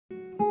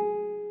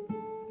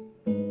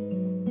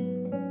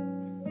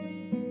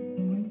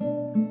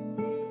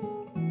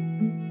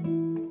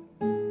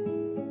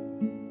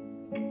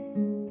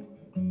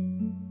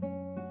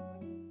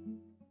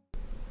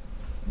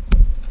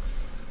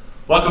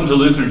Welcome to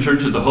Lutheran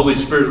Church of the Holy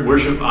Spirit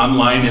Worship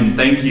Online, and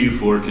thank you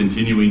for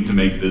continuing to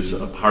make this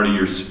a part of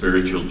your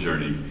spiritual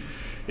journey.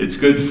 It's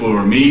good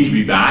for me to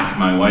be back.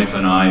 My wife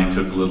and I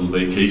took a little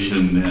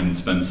vacation and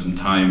spent some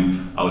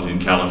time out in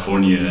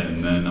California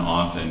and then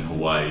off in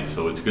Hawaii.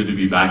 So it's good to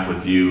be back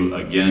with you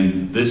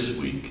again this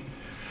week.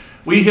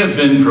 We have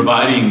been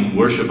providing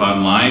worship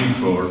online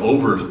for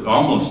over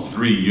almost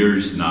 3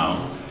 years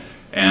now,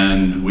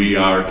 and we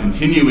are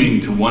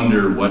continuing to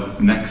wonder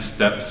what next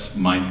steps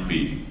might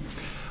be.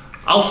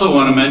 I also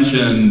want to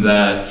mention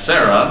that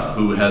Sarah,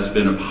 who has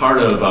been a part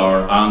of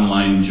our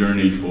online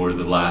journey for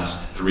the last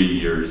 3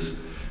 years,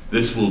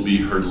 this will be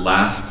her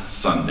last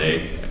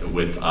Sunday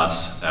with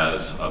us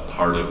as a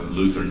part of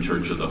Lutheran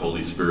Church of the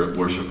Holy Spirit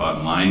Worship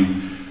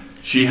Online.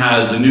 She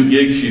has a new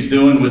gig she's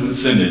doing with the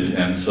Synod,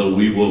 and so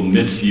we will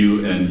miss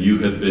you, and you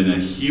have been a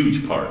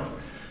huge part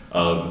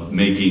of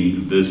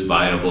making this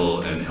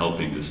viable and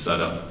helping to set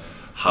up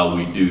how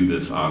we do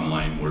this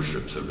online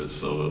worship service.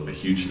 So a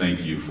huge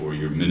thank you for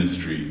your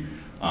ministry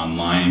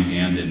online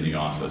and in the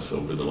office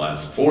over the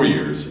last 4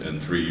 years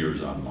and 3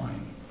 years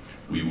online.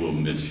 We will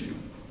miss you.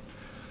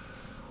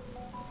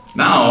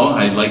 Now,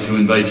 I'd like to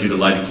invite you to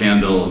light a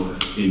candle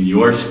in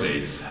your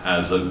space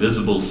as a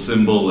visible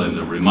symbol and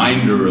a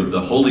reminder of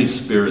the Holy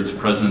Spirit's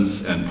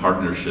presence and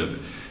partnership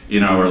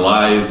in our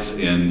lives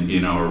and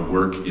in our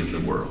work in the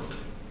world.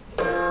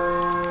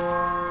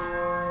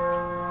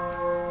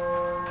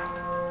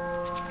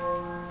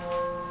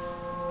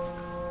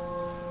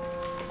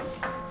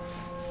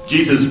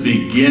 Jesus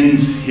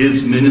begins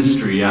his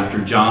ministry after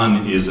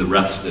John is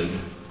arrested,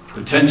 a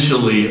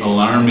potentially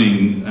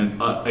alarming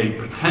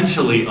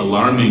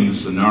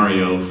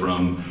scenario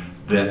from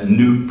that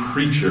new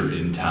preacher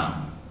in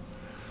town.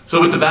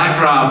 So with the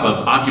backdrop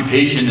of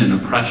occupation and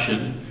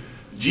oppression,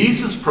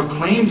 Jesus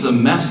proclaims a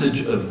message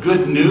of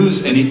good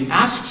news, and he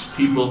asks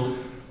people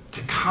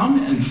to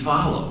come and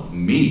follow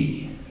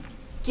me.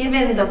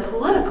 Given the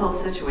political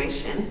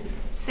situation,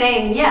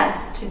 saying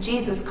yes to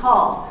Jesus'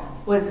 call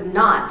was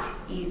not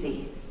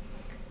easy.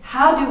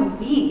 How do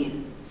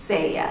we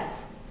say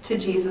yes to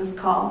Jesus'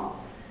 call?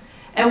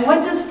 And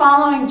what does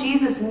following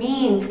Jesus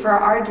mean for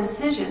our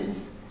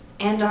decisions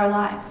and our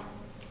lives?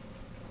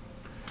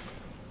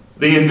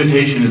 The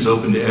invitation is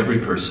open to every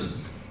person.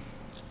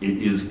 It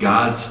is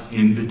God's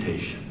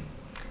invitation.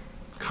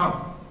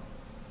 Come,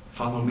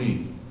 follow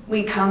me.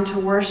 We come to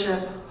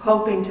worship,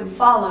 hoping to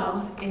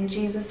follow in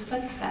Jesus'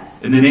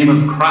 footsteps. In the name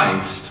of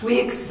Christ. We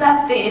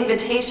accept the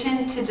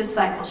invitation to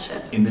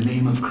discipleship. In the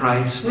name of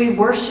Christ. We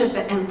worship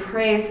and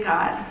praise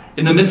God.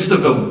 In the midst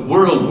of a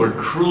world where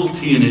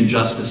cruelty and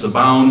injustice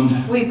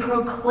abound. We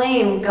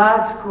proclaim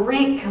God's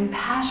great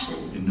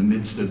compassion. In the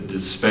midst of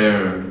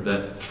despair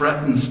that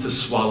threatens to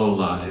swallow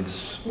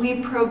lives.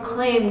 We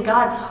proclaim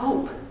God's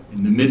hope.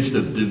 In the midst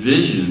of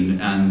division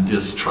and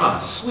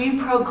distrust. We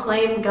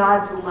proclaim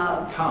God's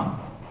love.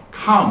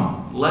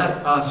 Come,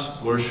 let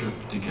us worship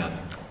together.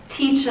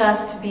 Teach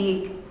us to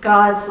be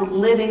God's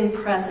living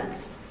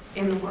presence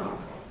in the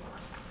world.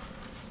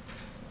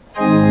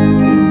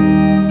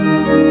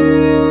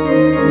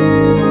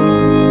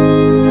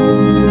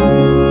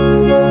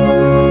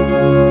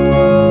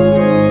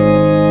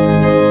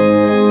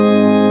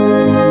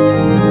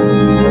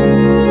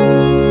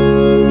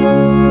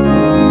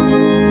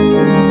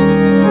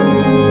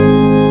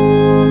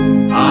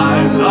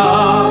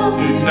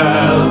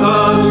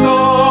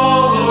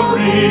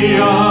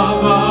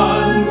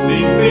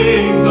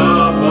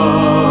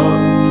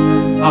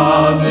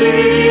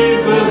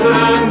 Jesus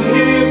and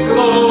his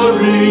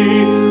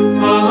glory.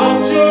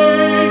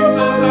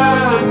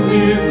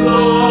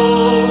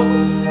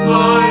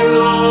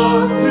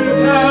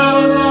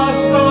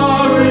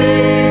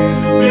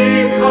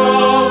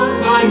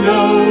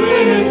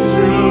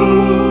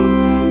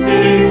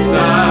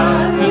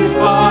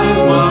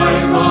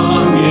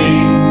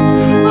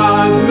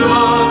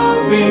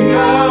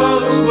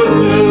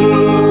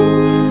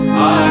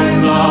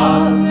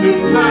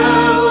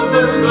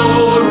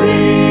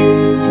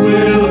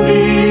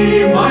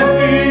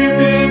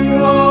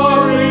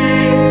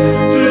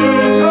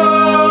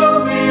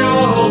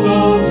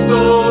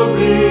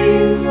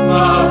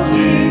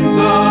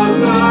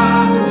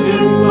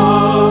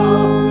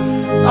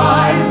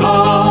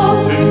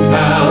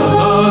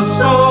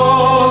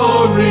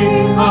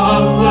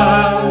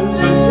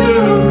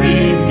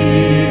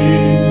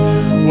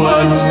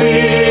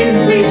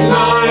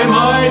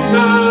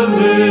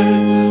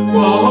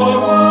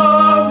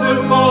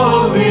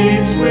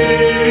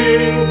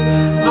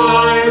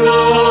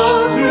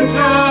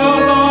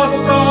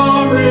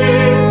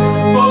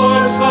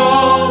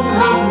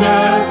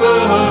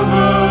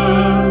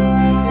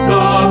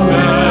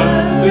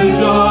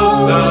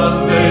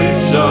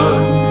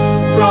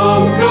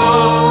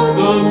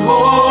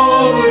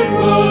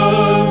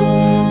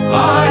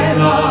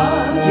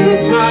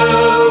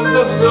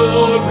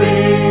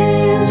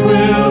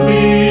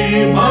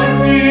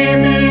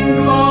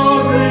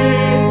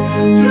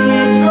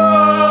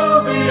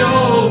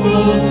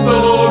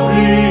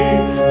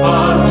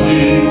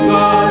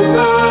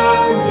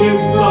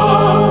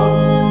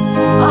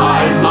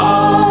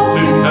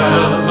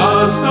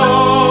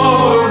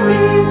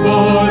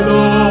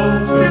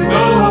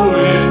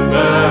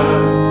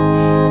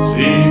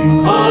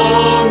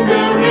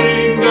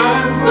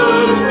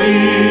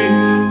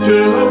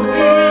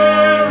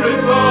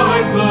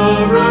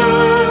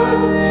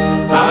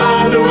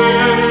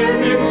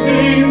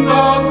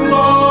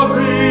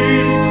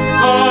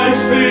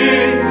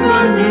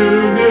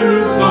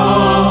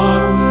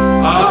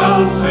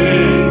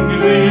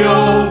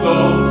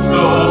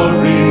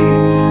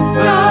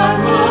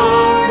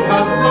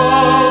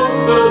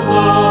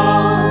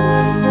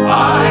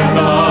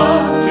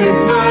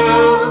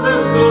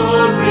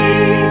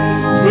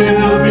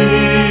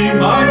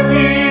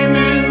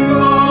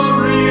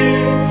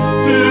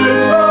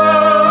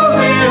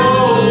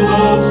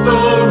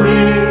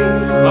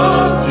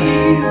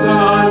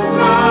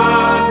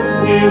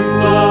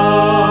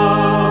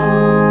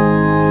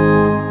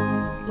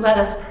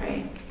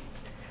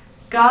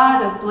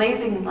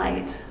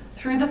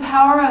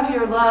 power of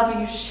your love,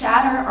 you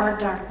shatter our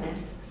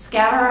darkness,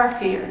 scatter our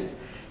fears,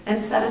 and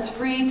set us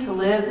free to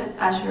live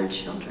as your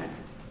children.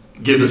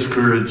 Give us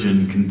courage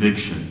and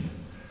conviction,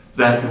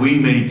 that we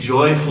may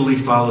joyfully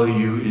follow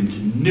you into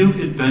new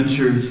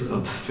adventures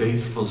of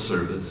faithful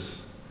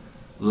service,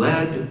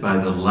 led by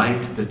the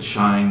light that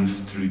shines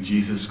through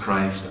Jesus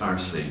Christ, our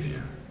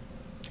Savior.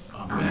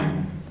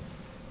 Amen.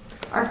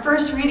 Our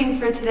first reading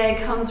for today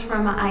comes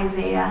from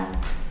Isaiah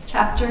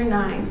chapter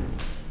 9.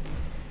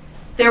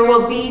 There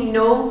will be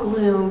no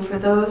gloom for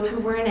those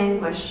who were in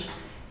anguish.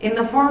 In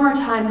the former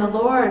time, the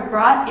Lord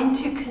brought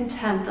into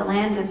contempt the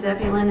land of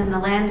Zebulun and the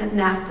land of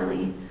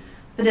Naphtali.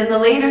 But in the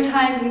later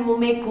time, he will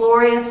make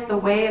glorious the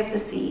way of the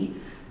sea,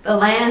 the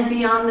land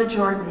beyond the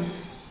Jordan,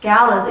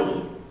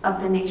 Galilee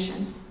of the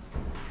nations.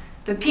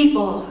 The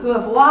people who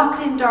have walked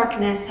in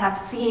darkness have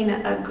seen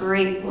a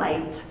great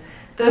light.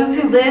 Those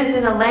who lived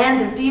in a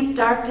land of deep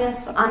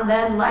darkness, on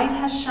them light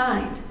has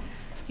shined.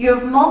 You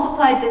have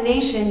multiplied the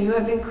nation, you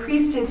have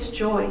increased its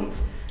joy.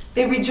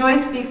 They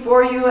rejoice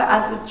before you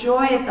as with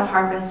joy at the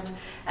harvest,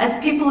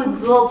 as people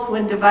exult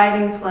when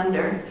dividing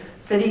plunder.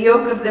 For the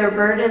yoke of their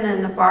burden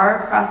and the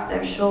bar across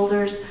their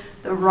shoulders,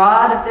 the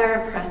rod of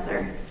their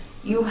oppressor,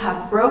 you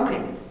have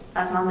broken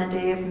as on the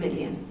day of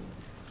Midian.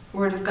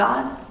 Word of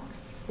God,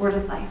 word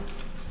of life.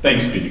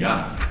 Thanks be to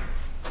God.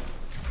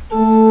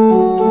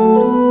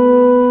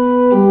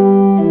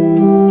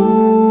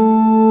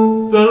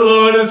 The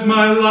Lord is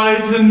my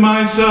light and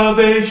my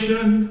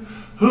salvation.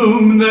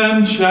 Whom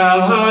then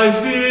shall I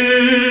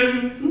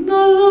fear? The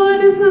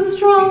Lord is the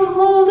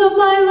stronghold of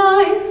my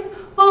life.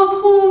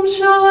 Of whom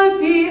shall I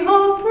be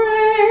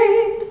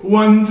afraid?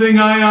 One thing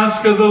I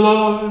ask of the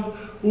Lord,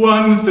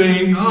 one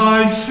thing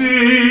I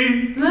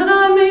seek, that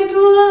I may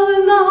dwell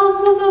in the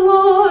house of the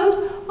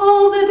Lord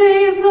all the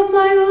days of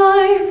my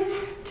life,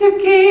 to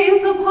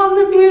gaze upon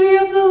the beauty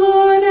of the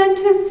Lord and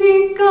to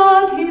seek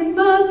God in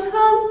the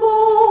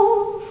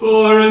temple.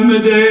 For in the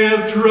day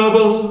of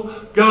trouble,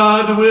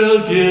 God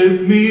will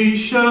give me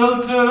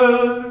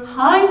shelter.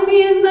 Hide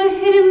me in the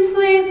hidden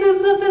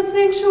places of the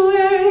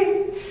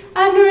sanctuary,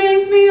 and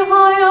raise me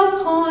high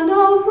upon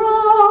a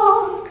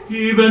rock.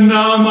 Even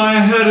now my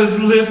head is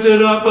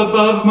lifted up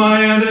above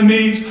my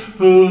enemies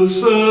who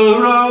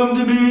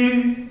surround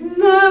me.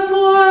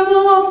 Therefore I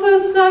will offer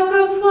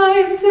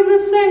sacrifice in the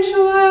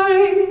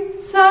sanctuary,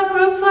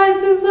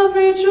 sacrifices of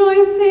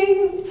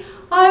rejoicing.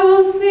 I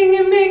will sing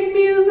and make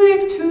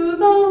music to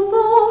the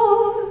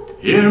Lord.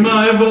 Hear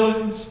my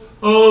voice,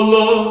 O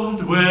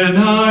Lord, when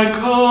I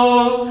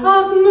call.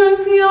 Have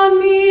mercy on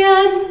me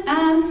and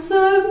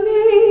answer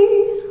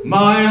me.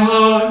 My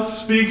heart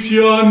speaks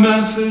your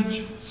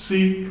message,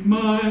 seek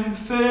my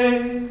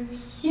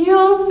face.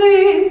 Your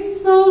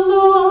face, O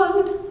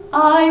Lord,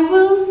 I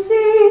will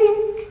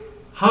seek.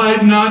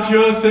 Hide not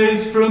your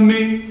face from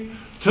me,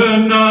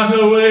 turn not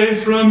away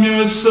from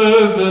your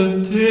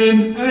servant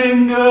in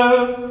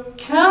anger.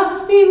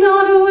 Cast me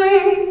not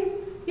away,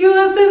 you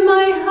have been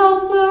my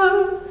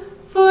helper.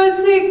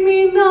 Forsake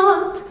me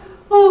not,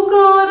 O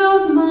God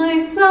of my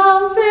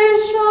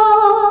salvation.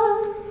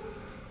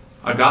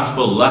 Our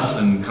gospel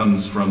lesson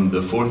comes from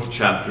the 4th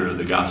chapter of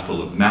the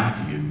Gospel of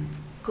Matthew.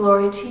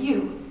 Glory to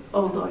you,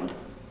 O Lord.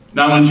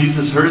 Now when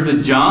Jesus heard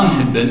that John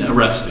had been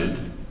arrested,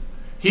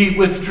 he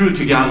withdrew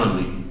to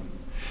Galilee.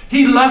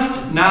 He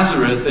left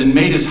Nazareth and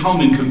made his home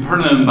in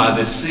Capernaum by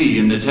the sea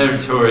in the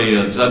territory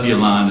of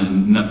Zebulun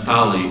and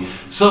Naphtali,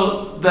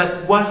 so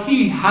that what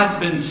he had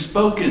been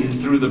spoken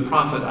through the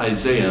prophet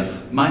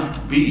Isaiah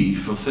might be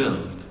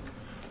fulfilled.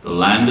 The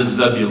land of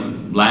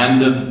Zebulun,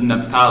 land of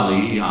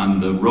Naphtali, on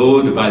the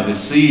road by the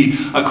sea,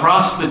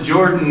 across the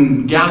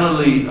Jordan,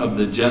 Galilee of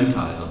the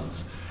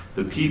Gentiles.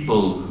 The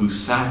people who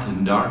sat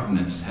in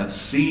darkness have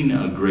seen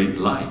a great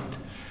light.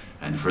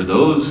 And for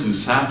those who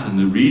sat in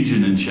the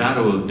region and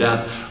shadow of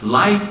death,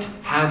 light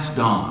has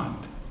dawned.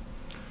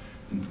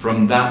 And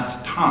from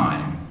that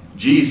time,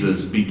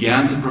 Jesus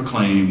began to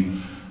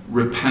proclaim,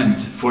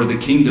 "Repent, for the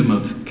kingdom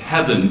of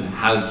heaven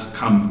has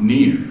come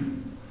near."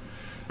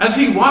 As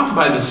he walked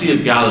by the Sea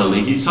of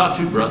Galilee, he saw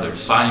two brothers,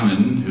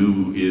 Simon,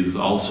 who is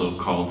also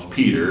called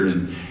Peter,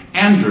 and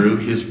Andrew,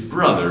 his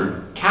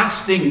brother,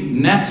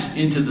 casting nets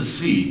into the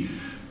sea,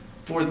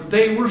 for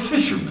they were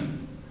fishermen.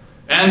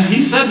 And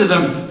he said to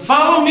them,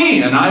 "Follow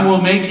me, and I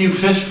will make you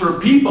fish for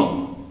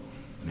people."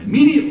 And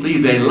immediately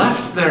they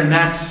left their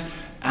nets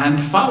and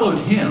followed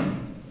him.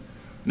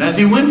 And as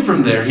he went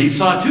from there, he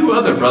saw two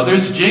other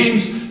brothers,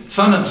 James,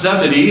 son of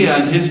Zebedee,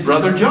 and his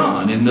brother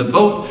John, in the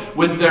boat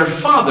with their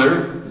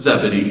father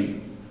Zebedee,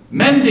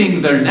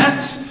 mending their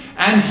nets,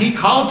 and he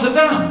called to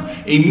them.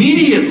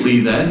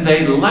 Immediately then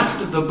they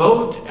left the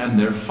boat and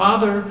their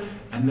father,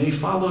 and they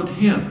followed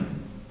him.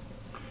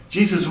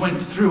 Jesus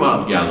went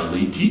throughout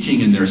Galilee, teaching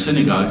in their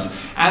synagogues,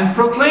 and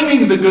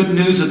proclaiming the good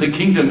news of the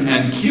kingdom,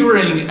 and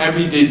curing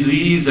every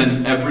disease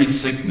and every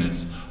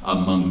sickness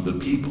among the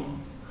people.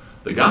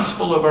 The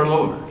gospel of our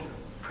Lord.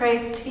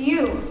 Praise to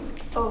you,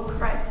 O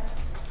Christ.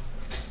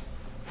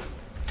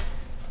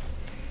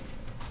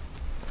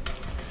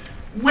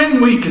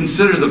 When we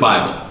consider the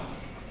Bible,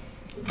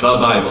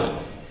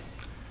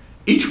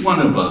 Each one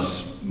of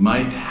us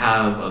might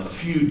have a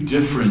few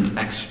different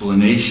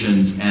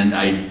explanations and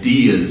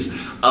ideas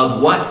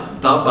of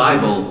what the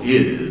Bible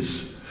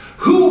is,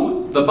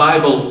 who the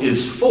Bible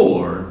is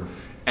for,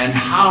 and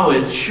how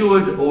it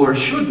should or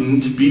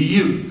shouldn't be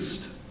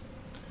used.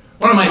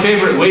 One of my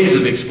favorite ways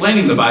of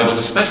explaining the Bible,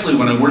 especially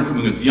when I'm working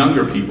with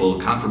younger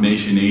people,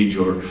 confirmation age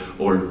or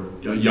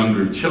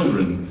younger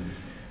children,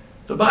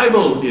 the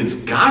Bible is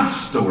God's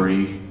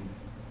story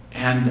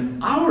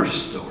and our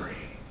story.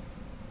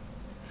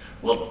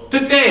 Well,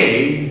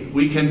 today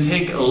we can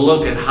take a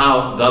look at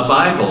how the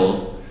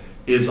Bible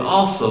is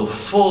also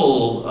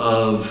full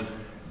of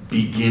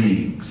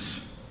beginnings.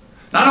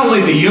 Not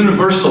only the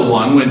universal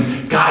one,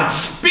 when God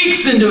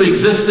speaks into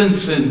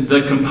existence and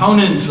the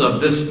components of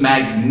this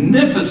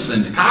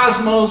magnificent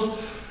cosmos,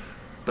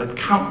 but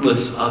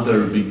countless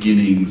other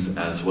beginnings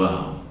as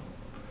well.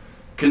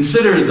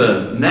 Consider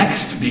the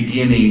next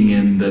beginning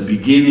in the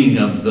beginning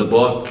of the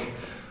book,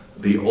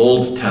 the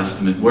Old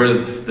Testament, where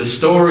the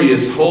story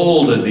is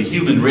told of the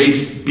human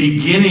race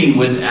beginning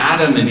with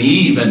Adam and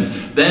Eve, and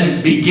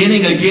then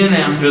beginning again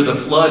after the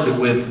flood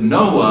with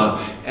Noah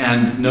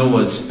and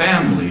Noah's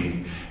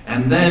family.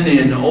 And then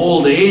in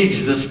old age,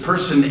 this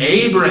person,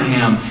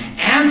 Abraham,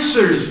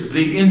 answers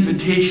the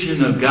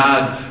invitation of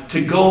God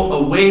to go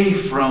away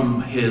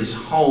from his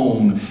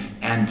home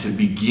and to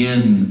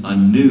begin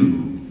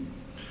anew.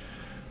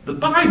 The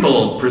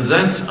Bible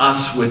presents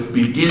us with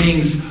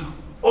beginnings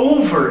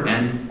over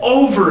and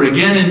over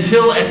again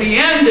until at the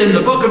end in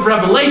the book of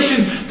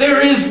Revelation,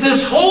 there is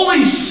this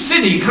holy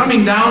city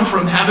coming down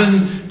from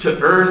heaven to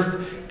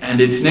earth,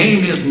 and its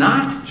name is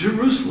not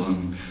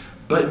Jerusalem,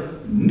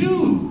 but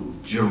New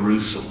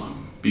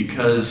Jerusalem,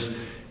 because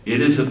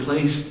it is a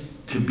place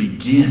to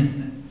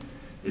begin.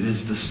 It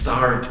is the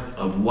start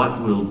of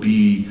what will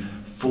be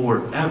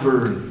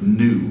forever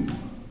new.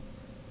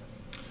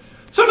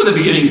 Some of the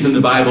beginnings in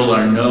the Bible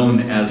are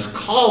known as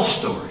call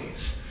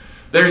stories.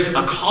 There's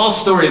a call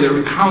story that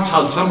recounts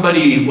how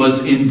somebody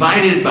was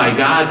invited by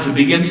God to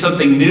begin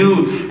something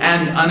new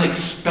and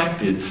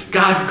unexpected.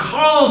 God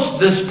calls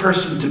this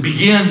person to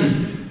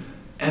begin,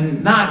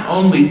 and not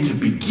only to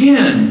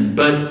begin,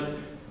 but,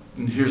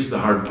 and here's the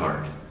hard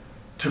part,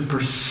 to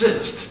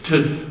persist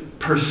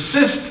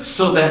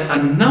so that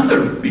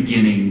another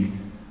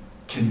beginning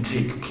can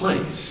take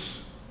place.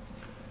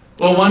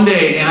 Well, one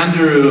day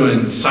Andrew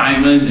and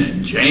Simon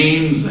and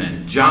James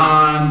and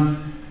John,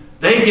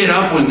 they get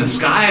up when the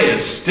sky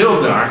is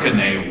still dark and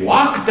they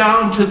walk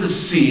down to the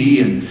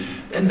sea, and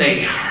then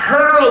they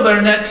hurl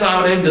their nets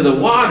out into the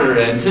water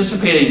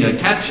anticipating a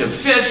catch of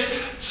fish.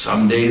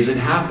 Some days it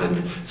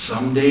happened,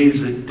 some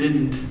days it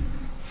didn't.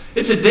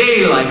 It's a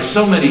day like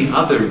so many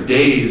other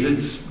days.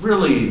 It's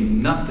really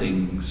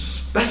nothing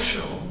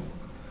special.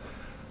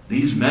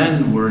 These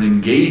men were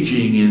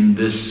engaging in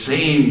this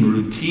same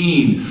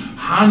routine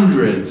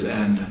hundreds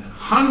and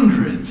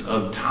hundreds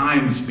of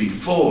times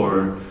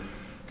before.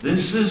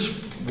 This is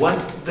what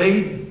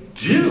they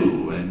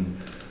do,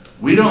 and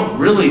we don't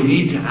really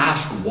need to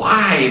ask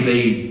why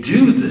they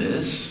do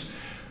this.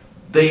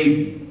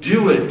 They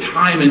do it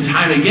time and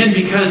time again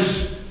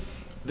because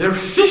they're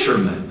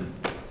fishermen,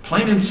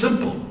 plain and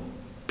simple,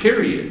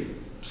 period,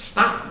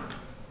 stop.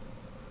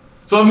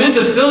 So amid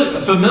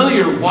the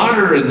familiar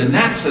water and the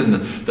nets and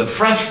the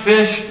fresh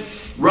fish,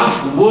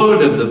 rough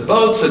wood of the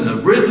boats and the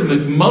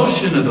rhythmic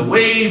motion of the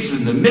waves,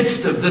 in the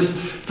midst of this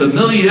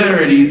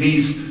familiarity,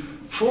 these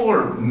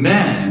four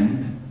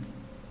men,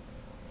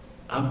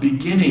 a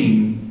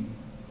beginning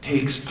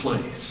takes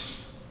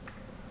place.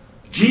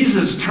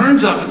 Jesus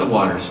turns up at the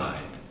waterside.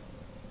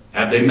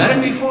 Have they met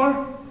him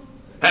before?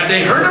 Have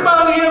they heard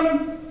about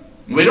him?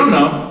 We don't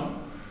know.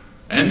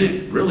 And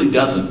it really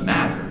doesn't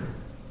matter.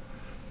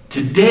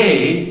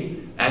 Today,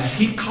 as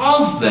he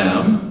calls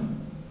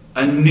them,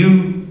 a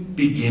new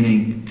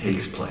beginning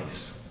takes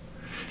place.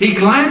 He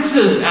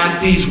glances at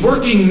these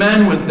working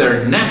men with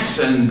their nets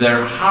and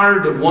their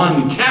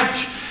hard-won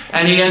catch,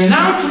 and he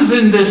announces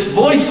in this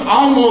voice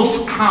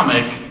almost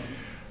comic,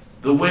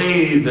 the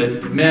way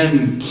that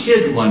men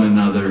kid one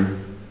another,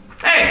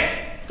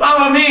 "Hey,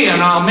 follow me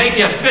and I'll make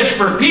you fish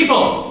for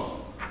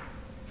people."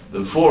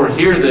 The four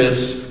hear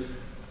this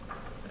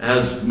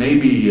as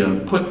maybe a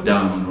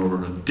put-down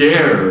or a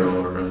dare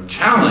or a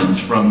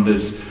challenge from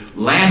this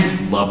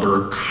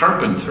landlubber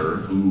carpenter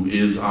who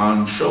is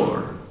on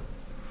shore.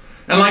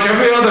 And like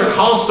every other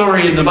call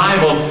story in the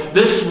Bible,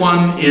 this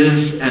one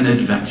is an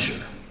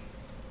adventure.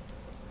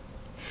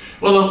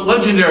 Well, the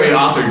legendary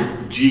author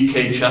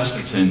G.K.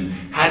 Chesterton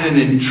had an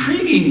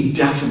intriguing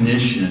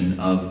definition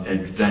of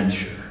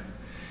adventure.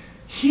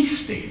 He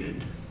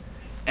stated,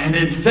 "An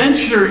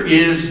adventure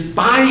is,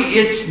 by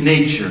its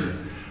nature,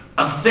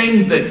 a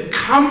thing that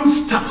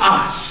comes to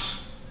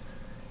us.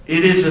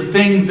 It is a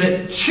thing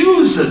that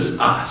chooses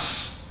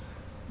us,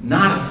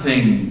 not a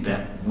thing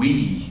that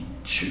we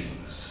choose."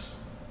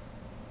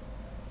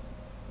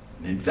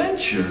 An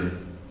adventure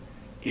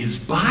is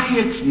by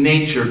its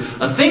nature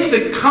a thing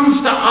that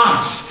comes to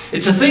us.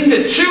 It's a thing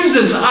that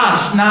chooses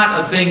us,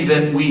 not a thing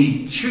that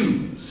we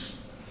choose.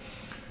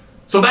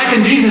 So back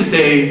in Jesus'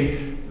 day,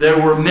 there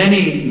were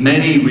many,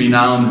 many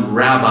renowned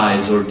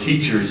rabbis or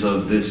teachers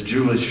of this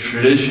Jewish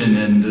tradition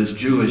and this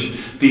Jewish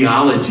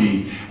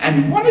theology.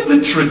 And one of the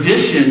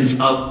traditions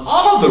of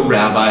all the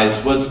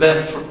rabbis was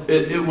that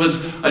it was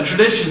a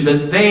tradition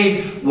that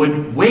they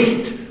would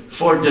wait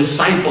for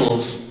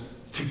disciples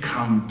to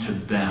come to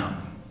them.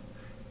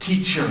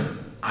 Teacher,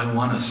 I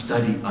want to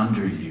study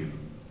under you.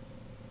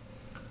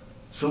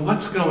 So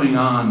what's going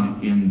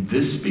on in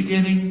this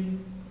beginning?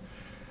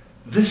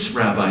 This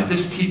rabbi,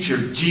 this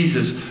teacher,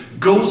 Jesus,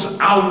 goes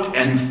out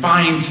and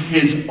finds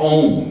his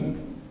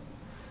own.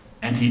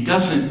 And he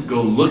doesn't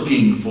go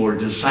looking for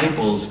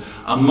disciples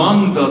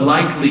among the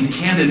likely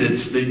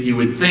candidates that you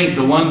would think,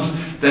 the ones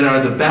that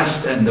are the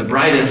best and the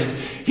brightest.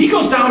 He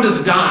goes down to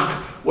the dock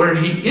where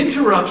he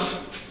interrupts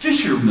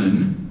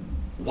fishermen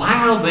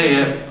while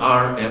they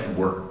are at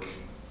work.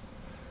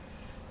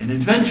 An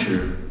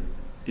adventure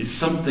is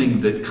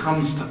something that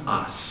comes to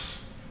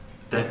us,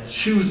 that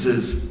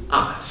chooses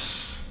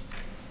us.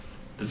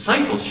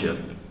 Discipleship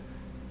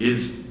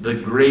is the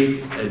great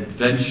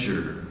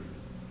adventure,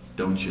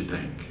 don't you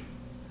think?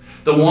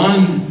 The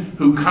one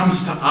who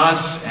comes to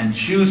us and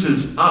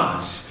chooses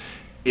us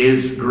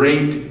is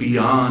great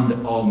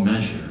beyond all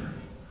measure.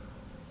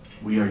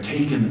 We are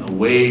taken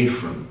away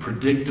from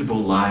predictable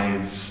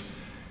lives,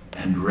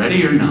 and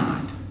ready or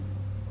not,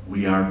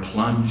 we are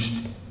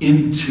plunged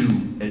into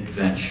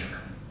adventure.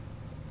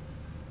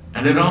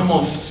 And it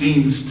almost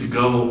seems to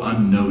go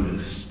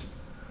unnoticed.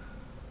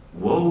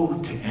 Woe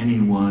to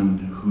anyone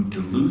who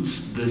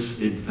dilutes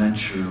this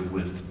adventure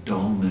with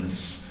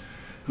dullness,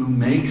 who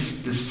makes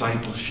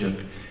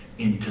discipleship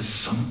into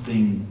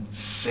something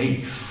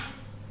safe.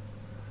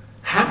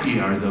 Happy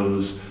are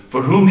those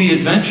for whom the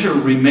adventure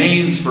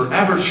remains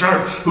forever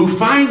sharp, who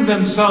find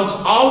themselves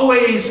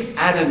always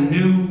at a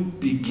new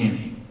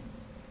beginning.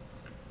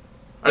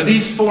 Are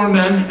these four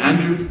men,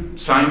 Andrew,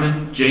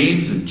 Simon,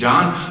 James, and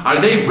John, are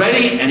they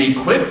ready and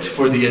equipped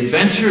for the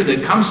adventure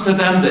that comes to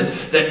them,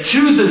 that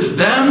chooses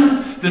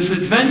them, this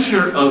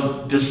adventure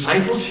of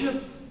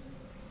discipleship?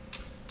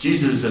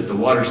 Jesus at the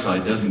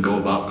waterside doesn't go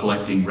about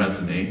collecting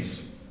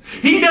resumes.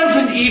 He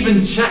doesn't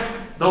even check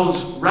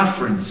those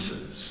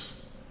references.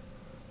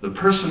 The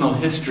personal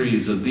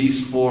histories of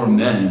these four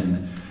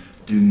men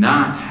do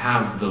not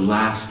have the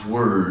last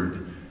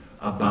word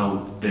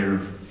about their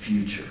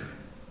future.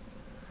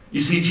 You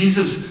see,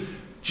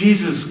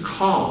 Jesus'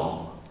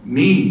 call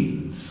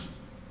means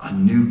a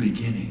new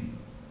beginning.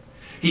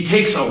 He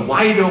takes a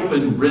wide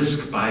open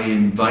risk by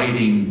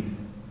inviting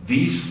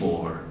these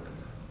four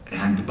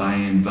and by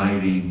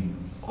inviting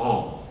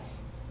all.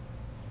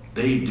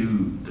 They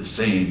do the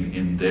same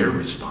in their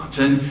response.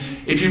 And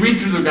if you read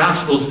through the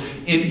Gospels,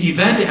 in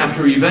event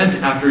after event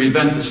after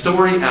event, the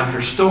story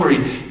after story,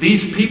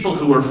 these people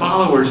who are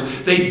followers,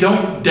 they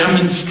don't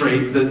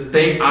demonstrate that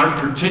they are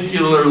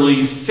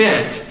particularly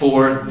fit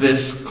for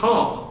this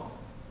call.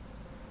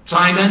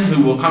 Simon,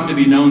 who will come to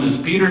be known as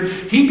Peter,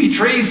 he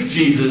betrays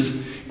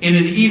Jesus in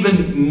an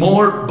even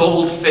more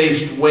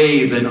bold-faced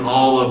way than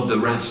all of the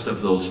rest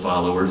of those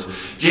followers.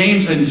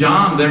 James and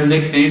John, they're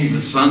nicknamed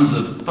the sons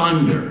of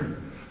thunder.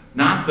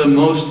 Not the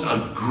most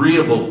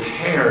agreeable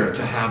pair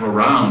to have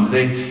around.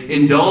 They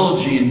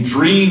indulge in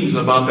dreams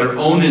about their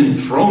own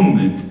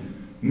enthronement,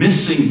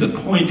 missing the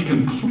point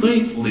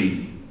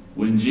completely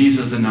when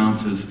Jesus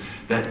announces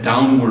that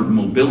downward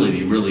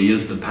mobility really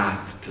is the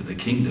path to the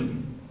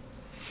kingdom.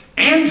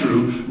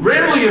 Andrew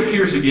rarely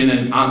appears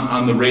again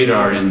on the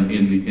radar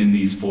in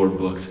these four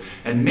books,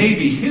 and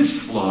maybe his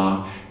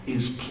flaw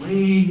is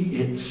playing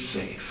it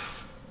safe.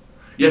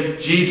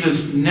 Yet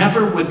Jesus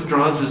never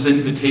withdraws his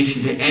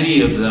invitation to any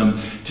of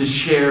them to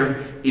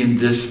share in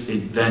this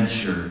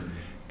adventure.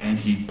 And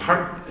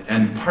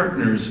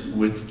partners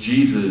with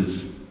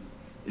Jesus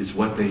is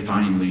what they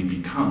finally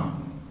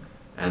become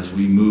as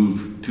we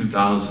move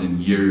 2,000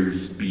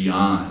 years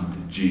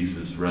beyond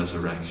Jesus'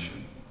 resurrection.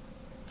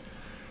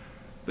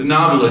 The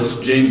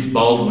novelist James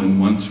Baldwin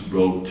once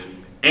wrote,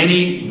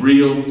 "Any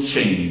real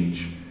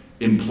change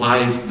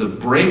implies the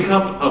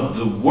breakup of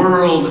the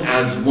world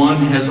as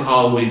one has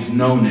always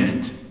known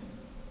it,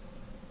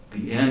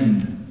 the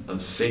end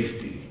of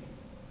safety."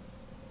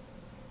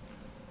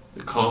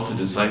 The call to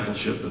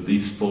discipleship of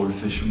these four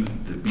fishermen,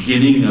 the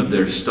beginning of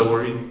their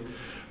story,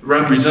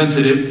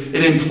 representative,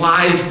 it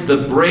implies the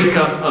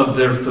breakup of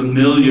their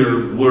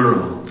familiar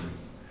world.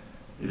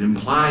 It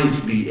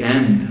implies the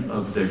end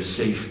of their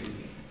safety.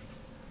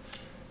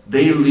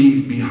 They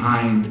leave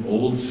behind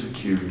old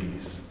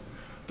securities,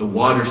 the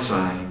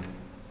waterside,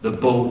 the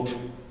boat,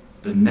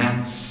 the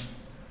nets,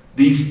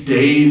 these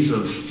days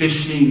of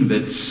fishing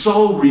that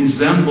so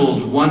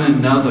resembled one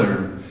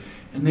another.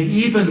 And they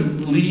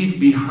even leave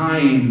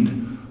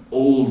behind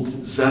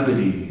old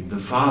Zebedee, the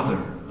father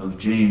of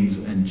James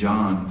and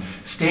John,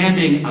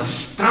 standing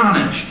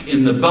astonished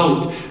in the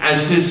boat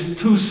as his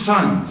two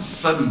sons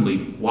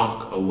suddenly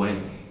walk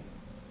away.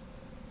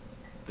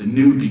 The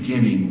new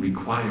beginning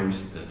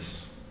requires this.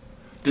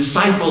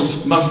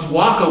 Disciples must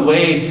walk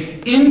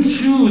away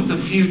into the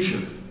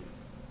future.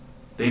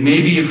 They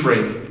may be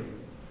afraid,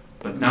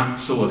 but not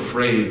so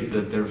afraid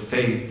that their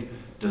faith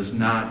does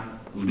not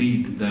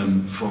lead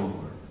them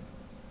forward.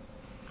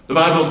 The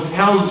Bible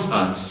tells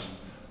us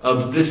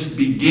of this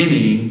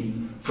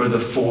beginning for the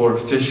 4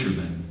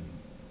 fishermen.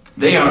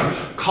 They are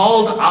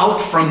called out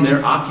from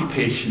their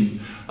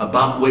occupation,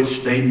 about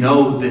which they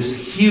know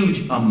this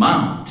huge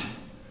amount,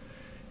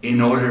 in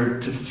order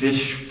to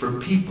fish for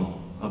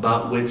people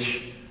about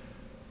which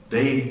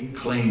they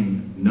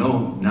claim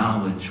no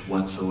knowledge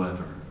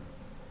whatsoever.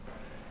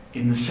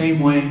 In the same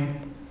way,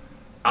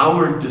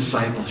 our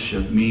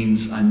discipleship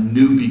means a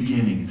new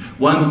beginning,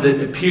 one that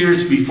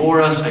appears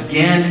before us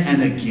again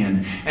and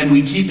again, and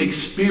we keep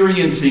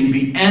experiencing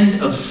the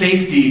end of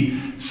safety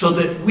so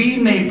that we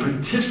may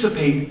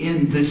participate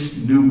in this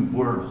new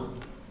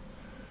world.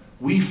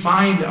 We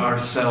find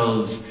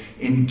ourselves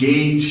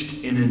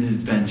engaged in an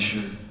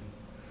adventure,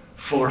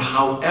 for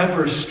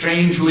however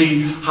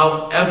strangely,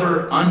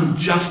 however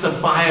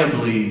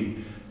unjustifiably,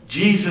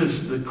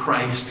 Jesus the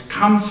Christ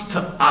comes to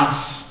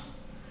us,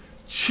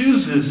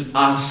 chooses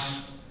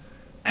us,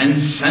 and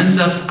sends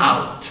us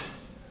out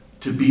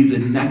to be the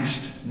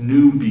next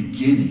new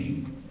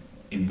beginning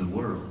in the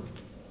world.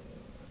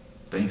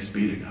 Thanks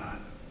be to God.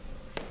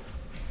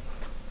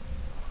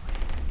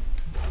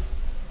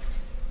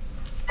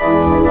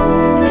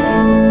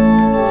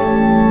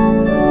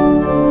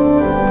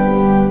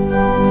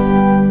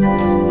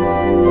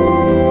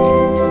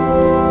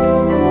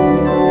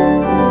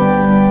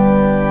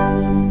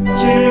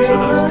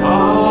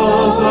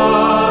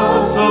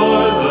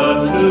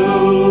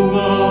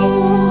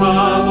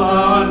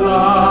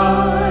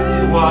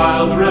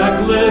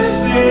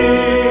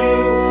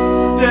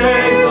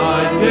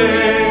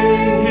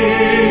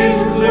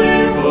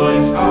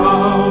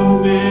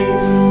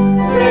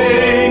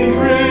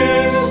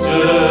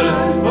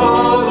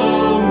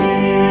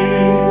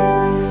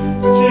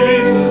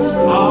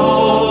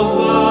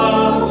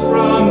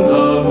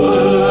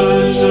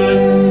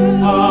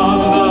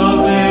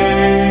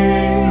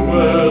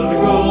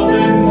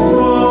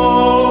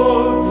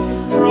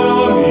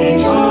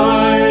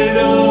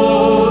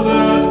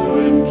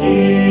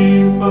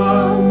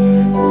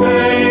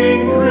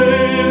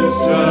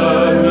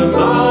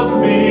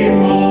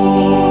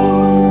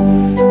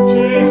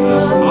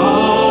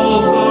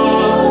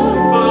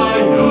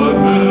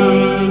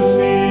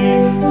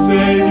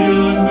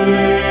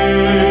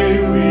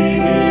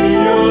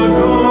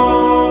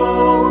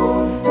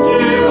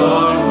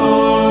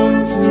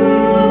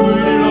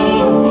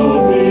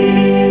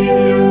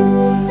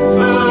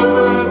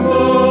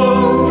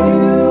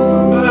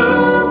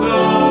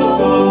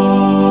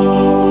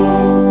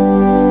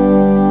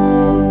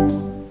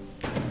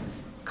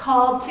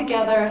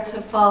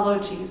 Follow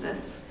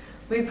Jesus.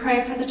 We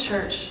pray for the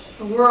church,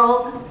 the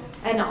world,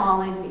 and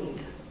all in need.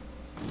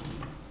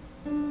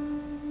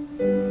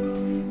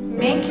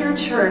 Make your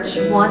church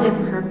one in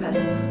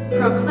purpose,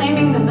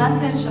 proclaiming the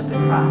message of the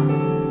cross.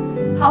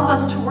 Help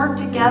us to work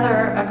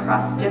together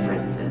across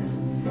differences.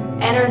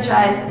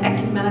 Energize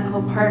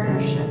ecumenical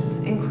partnerships,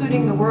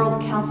 including the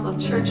World Council of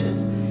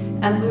Churches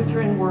and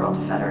Lutheran World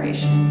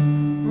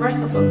Federation.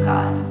 Merciful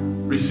God,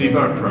 receive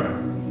our prayer.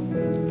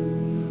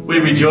 We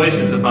rejoice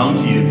at the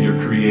bounty of your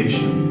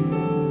creation.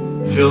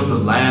 Fill the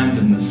land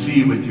and the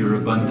sea with your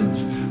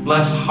abundance.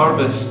 Bless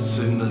harvests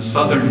in the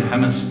southern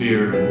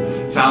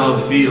hemisphere, fallow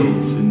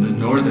fields in the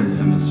northern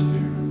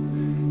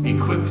hemisphere.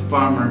 Equip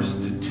farmers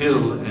to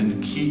till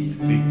and keep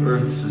the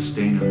earth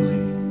sustainably.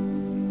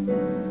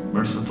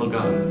 Merciful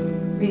God,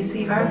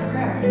 receive our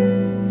prayer.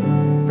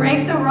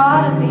 Break the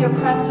rod of the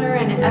oppressor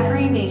in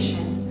every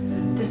nation.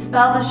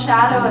 Dispel the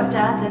shadow of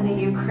death in the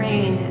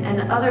Ukraine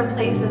and other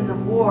places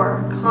of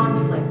war,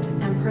 conflict,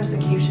 and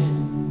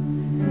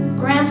persecution.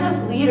 Grant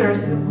us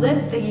leaders who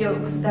lift the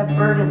yokes that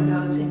burden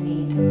those in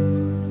need.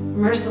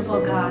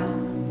 Merciful God,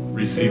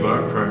 receive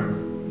our prayer.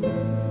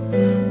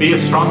 Be a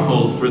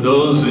stronghold for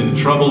those in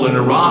trouble and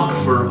a rock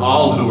for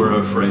all who are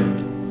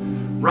afraid.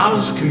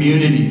 Rouse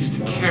communities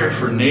to care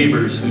for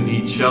neighbors who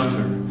need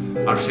shelter,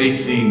 are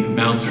facing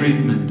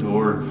maltreatment,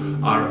 or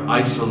are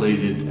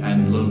isolated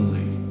and lonely.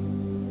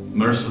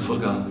 Merciful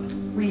God,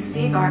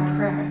 receive our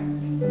prayer.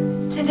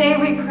 Today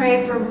we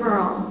pray for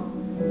Merle,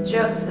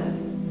 Joseph,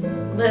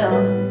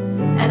 Lil,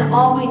 and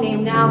all we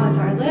name now with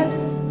our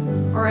lips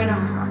or in our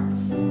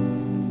hearts.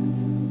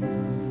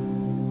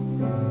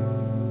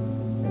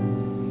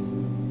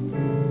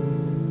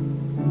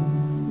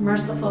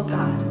 Merciful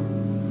God,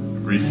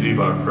 receive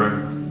our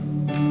prayer.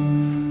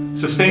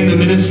 Sustain the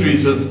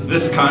ministries of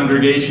this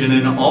congregation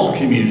and all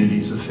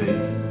communities of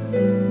faith.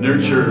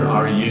 Nurture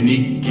our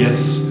unique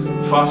gifts,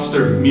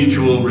 foster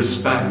mutual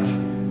respect,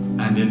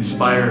 and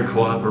inspire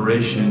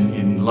cooperation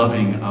in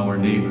loving our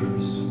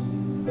neighbors.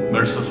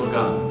 Merciful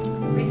God,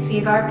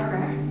 receive our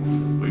prayer.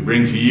 We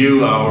bring to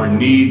you our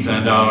needs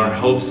and our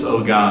hopes,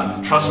 O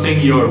God,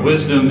 trusting your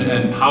wisdom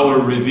and power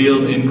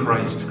revealed in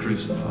Christ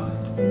crucified.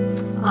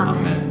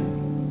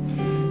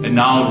 Amen. And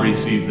now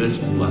receive this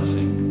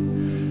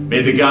blessing.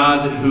 May the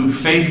God who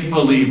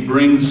faithfully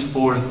brings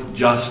forth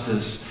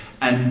justice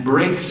and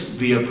breaks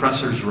the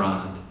oppressor's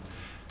rod,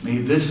 may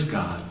this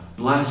God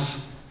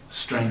bless,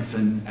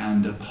 strengthen,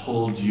 and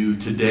uphold you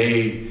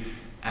today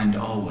and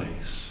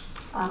always.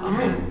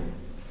 Amen.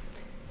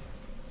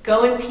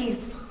 Go in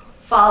peace.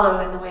 Follow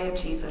in the way of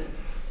Jesus.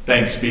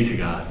 Thanks be to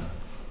God.